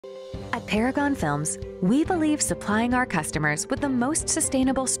Paragon Films, we believe supplying our customers with the most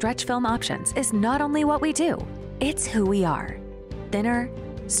sustainable stretch film options is not only what we do, it's who we are. Thinner,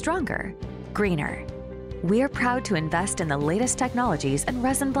 stronger, greener. We are proud to invest in the latest technologies and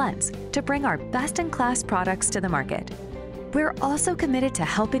resin blends to bring our best-in-class products to the market. We're also committed to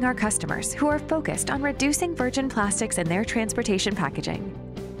helping our customers who are focused on reducing virgin plastics in their transportation packaging.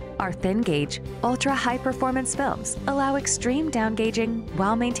 Our thin-gauge, ultra-high-performance films allow extreme down-gauging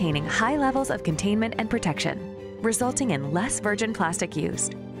while maintaining high levels of containment and protection, resulting in less virgin plastic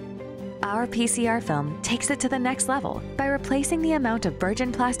used. Our PCR film takes it to the next level by replacing the amount of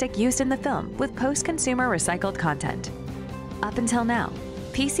virgin plastic used in the film with post-consumer recycled content. Up until now,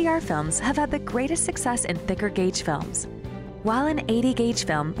 PCR films have had the greatest success in thicker gauge films. While an 80-gauge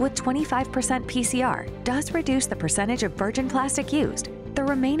film with 25% PCR does reduce the percentage of virgin plastic used, the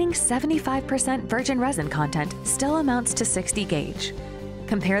remaining 75% virgin resin content still amounts to 60-gauge.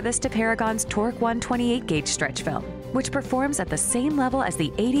 Compare this to Paragon's Torque 128-gauge stretch film, which performs at the same level as the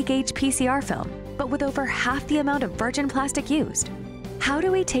 80-gauge PCR film, but with over half the amount of virgin plastic used. How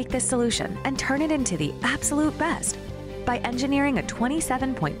do we take this solution and turn it into the absolute best? By engineering a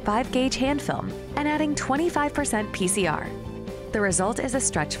 27.5-gauge hand film and adding 25% PCR. The result is a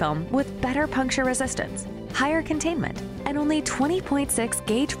stretch film with better puncture resistance, higher containment, and only 20.6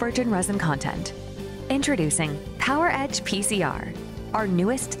 gauge virgin resin content. Introducing Power Edge PCR, our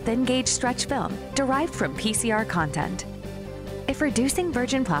newest thin-gauge stretch film derived from PCR content. If reducing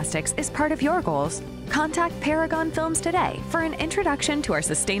virgin plastics is part of your goals, contact Paragon Films today for an introduction to our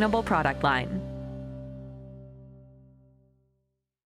sustainable product line.